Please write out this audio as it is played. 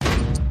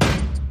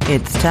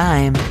It's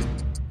time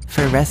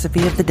for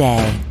Recipe of the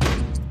Day.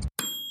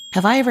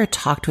 Have I ever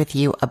talked with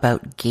you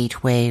about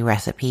gateway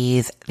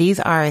recipes? These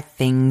are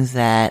things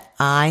that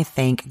I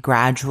think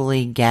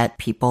gradually get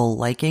people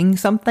liking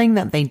something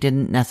that they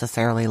didn't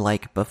necessarily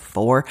like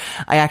before.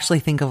 I actually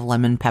think of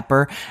lemon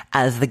pepper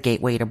as the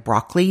gateway to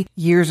broccoli.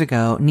 Years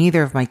ago,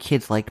 neither of my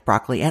kids liked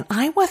broccoli, and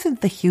I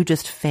wasn't the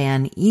hugest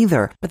fan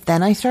either. But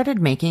then I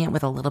started making it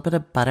with a little bit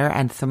of butter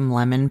and some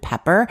lemon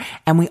pepper,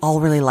 and we all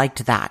really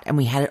liked that, and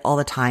we had it all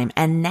the time.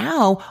 And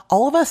now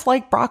all of us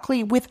like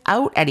broccoli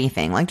without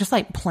anything, like just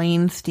like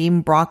plain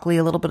steamed broccoli,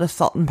 a little bit of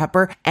salt and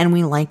pepper, and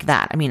we like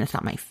that. I mean, it's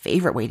not my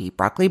favorite way to eat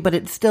broccoli, but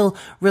it's still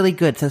really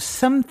good. So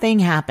something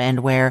happened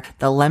where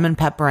the lemon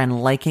pepper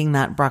and liking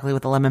that broccoli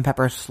with the lemon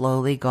pepper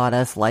slowly got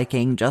us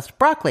liking just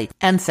broccoli.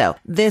 And so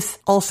this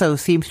also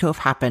seems to have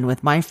happened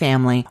with my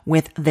family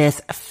with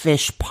this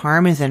fish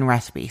Parmesan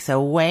recipe.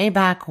 So way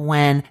back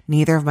when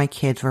neither of my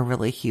kids were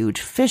really huge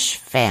fish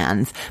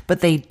fans, but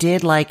they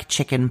did like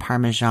chicken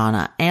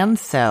Parmigiana. And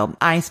so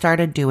I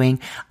started doing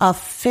a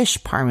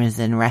fish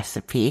Parmesan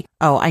recipe.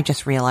 Oh, I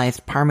just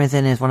realized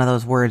Parmesan is one of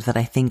those words that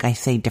I think I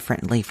say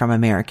differently from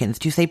Americans.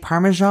 Do you say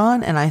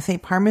Parmesan and I say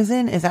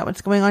Parmesan? Is that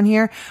what's going on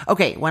here?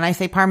 Okay, when I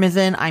say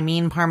Parmesan, I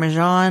mean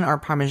Parmesan or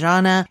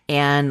Parmigiana,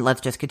 and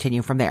let's just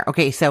continue from there.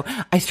 Okay, so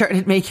I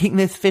started making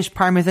this fish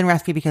Parmesan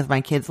recipe because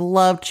my kids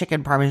love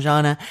chicken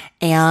Parmigiana,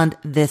 and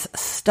this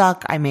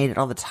stuck. I made it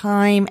all the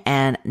time,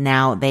 and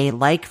now they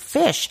like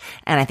fish,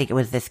 and I think it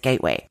was this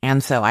gateway.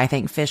 And so I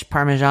think fish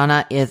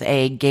Parmigiana is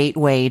a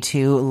gateway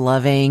to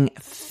loving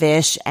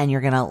fish, and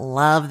you're gonna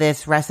love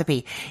this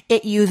recipe.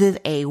 It uses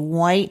a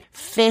white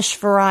fish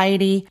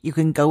variety. You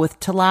can go with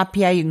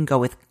tilapia, you can go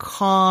with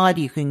cod,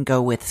 you can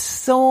go with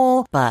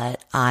sole,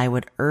 but I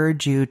would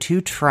urge you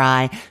to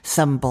try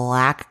some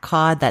black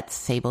cod, that's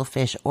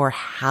sablefish or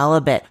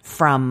halibut,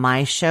 from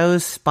my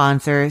show's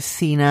sponsor,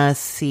 Sina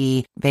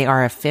Sea. They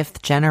are a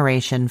 5th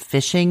generation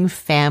fishing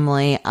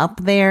family up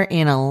there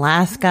in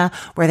Alaska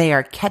where they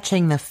are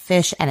catching the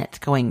fish and it's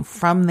going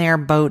from their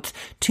boats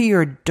to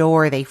your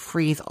door. They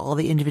freeze all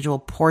the individual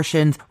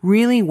portions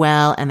really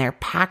well, and they're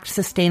packed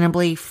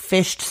sustainably,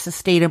 fished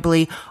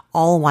sustainably,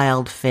 all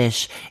wild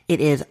fish.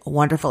 It is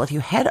wonderful. If you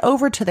head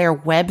over to their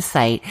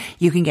website,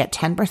 you can get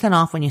 10%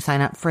 off when you sign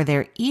up for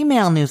their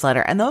email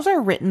newsletter. And those are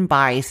written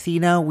by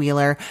Sina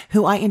Wheeler,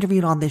 who I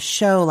interviewed on this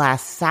show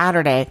last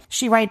Saturday.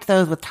 She writes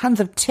those with tons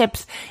of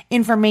tips,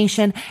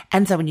 information.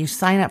 And so when you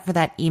sign up for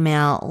that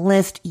email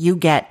list, you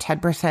get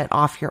 10%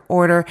 off your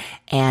order,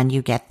 and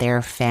you get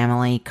their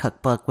family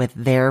cookbook with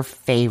their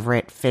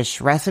favorite fish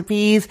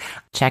recipes.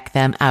 Check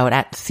them out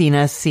at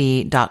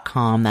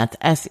sinasea.com. That's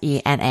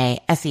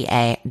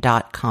SENASEA.com.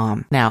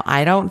 Now,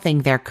 I don't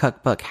think their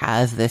cookbook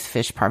has this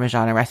fish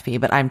Parmigiana recipe,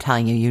 but I'm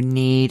telling you, you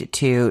need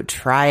to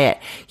try it.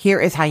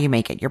 Here is how you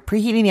make it. You're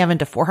preheating the oven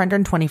to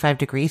 425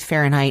 degrees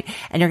Fahrenheit,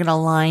 and you're going to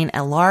line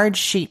a large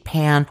sheet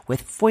pan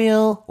with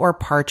foil or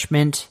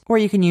parchment, or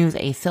you can use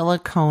a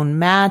silicone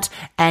mat,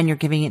 and you're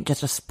giving it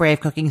just a spray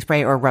of cooking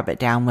spray or rub it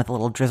down with a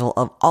little drizzle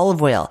of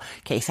olive oil.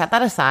 Okay, set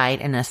that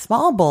aside. In a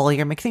small bowl,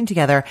 you're mixing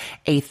together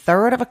a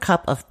third of a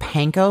cup of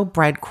panko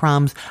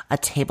breadcrumbs, a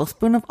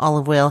tablespoon of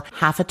olive oil,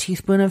 half a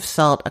teaspoon of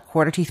salt, a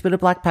quarter teaspoon of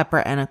black pepper,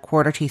 and a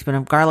quarter teaspoon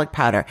of garlic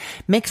powder.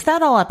 Mix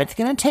that all up. It's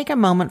going to take a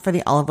moment for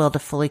the olive oil to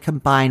fully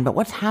combine, but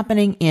what's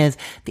happening is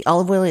the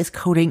olive oil is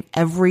coating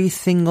every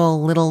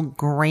single little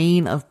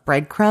grain of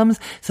breadcrumbs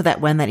so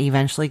that when that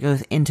eventually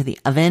goes into the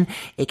oven,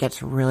 it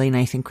gets really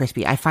nice and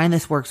crispy. I find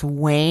this works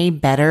way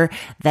better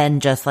than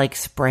just like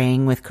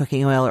spraying with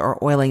cooking oil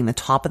or oiling the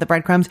top of the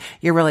breadcrumbs.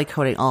 You're really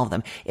coating all of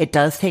them. It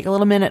does take a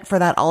little minute for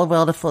that olive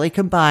oil to fully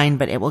combine,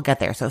 but it will get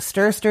there. So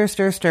stir, stir,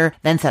 stir, stir,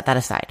 then set that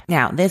aside.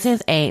 Now, this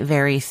is a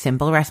very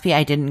simple recipe.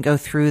 I didn't go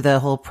through the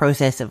whole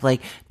process of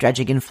like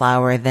dredging in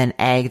flour, then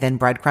egg, then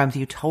breadcrumbs.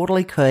 You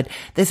totally could.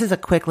 This is a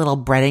quick little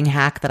breading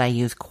hack that I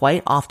use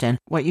quite often.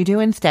 What you do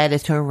instead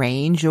is to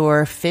arrange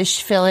your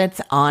fish fillets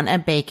on a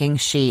baking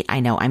sheet. I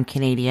know I'm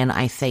Canadian.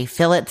 I say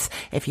fillets.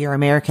 If you're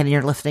American and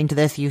you're listening to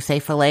this, you say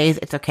fillets.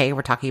 It's okay.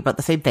 We're talking about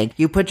the same thing.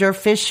 You put your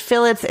fish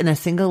fillets in a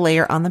single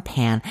layer on the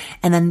pan,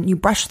 and then you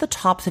brush the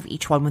tops of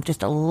each one with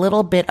just a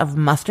little bit of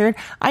mustard.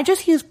 I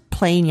just use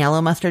plain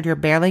yellow mustard. You're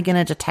barely going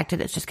to detect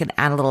it. It's just going to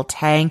add a little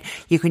tang.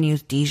 You can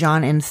use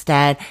Dijon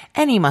instead,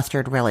 any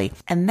mustard really.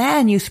 And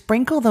then you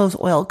sprinkle those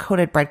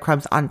oil-coated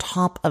breadcrumbs on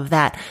top of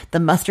that. The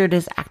mustard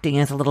is acting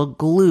as a little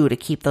glue to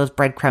keep those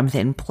breadcrumbs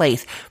in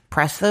place.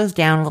 Press those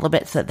down a little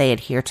bit so that they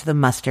adhere to the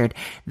mustard.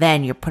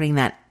 Then you're putting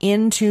that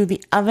into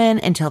the oven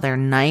until they're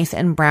nice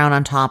and brown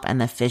on top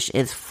and the fish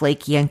is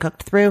flaky and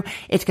cooked through.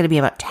 It's going to be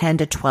about 10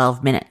 to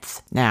 12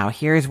 minutes. Now,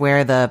 here's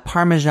where the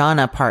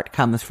Parmigiana part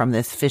comes from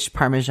this fish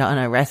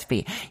Parmigiana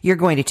recipe. You're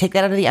going to take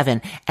that out of the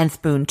oven and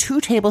spoon 2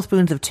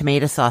 tablespoons of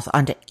tomato sauce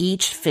onto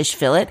each fish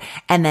fillet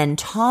and then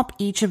top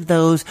each of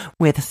those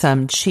with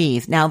some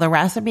cheese. Now, the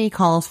recipe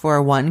calls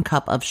for 1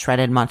 cup of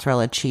shredded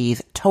mozzarella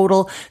cheese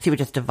total, so you would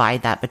just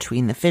divide that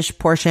between the fish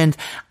portions.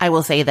 I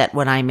will say that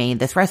when I made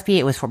this recipe,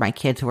 it was for my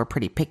kids who were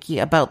pretty picky picky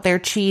about their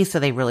cheese, so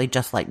they really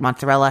just like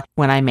mozzarella.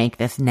 When I make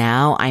this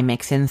now, I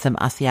mix in some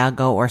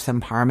Asiago or some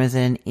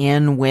Parmesan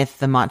in with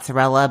the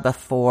mozzarella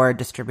before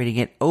distributing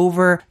it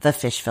over the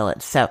fish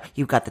fillets. So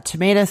you've got the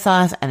tomato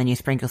sauce, and then you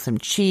sprinkle some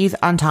cheese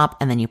on top,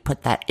 and then you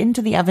put that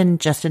into the oven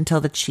just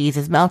until the cheese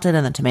is melted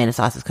and the tomato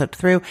sauce is cooked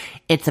through.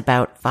 It's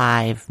about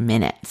 5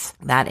 minutes.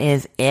 That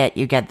is it.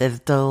 You get this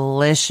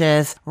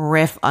delicious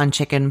riff on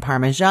chicken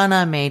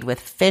parmigiana made with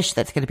fish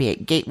that's going to be a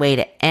gateway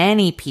to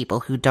any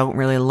people who don't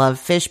really love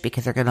fish,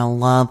 because they're going to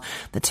love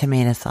the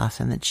tomato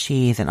sauce and the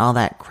cheese and all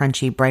that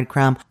crunchy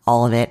breadcrumb,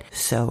 all of it.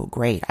 So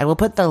great. I will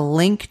put the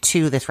link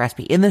to this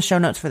recipe in the show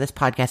notes for this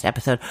podcast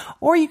episode,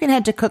 or you can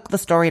head to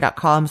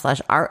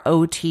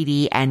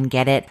cookthestory.com/ROTD and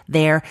get it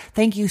there.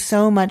 Thank you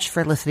so much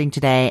for listening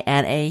today,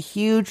 and a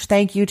huge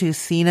thank you to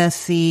Sina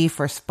C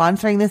for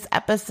sponsoring this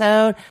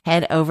episode.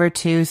 Head over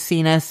to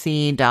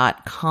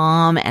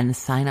sinac.com and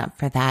sign up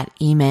for that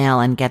email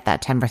and get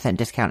that 10%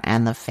 discount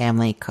and the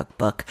family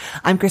cookbook.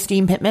 I'm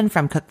Christine Pittman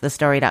from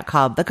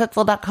cookthestory.com,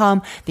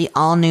 thecookful.com, the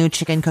all-new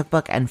chicken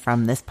cookbook, and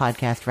from this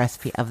podcast,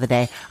 Recipe of the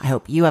Day. I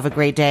hope you have a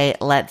great day.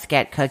 Let's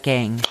get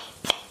cooking.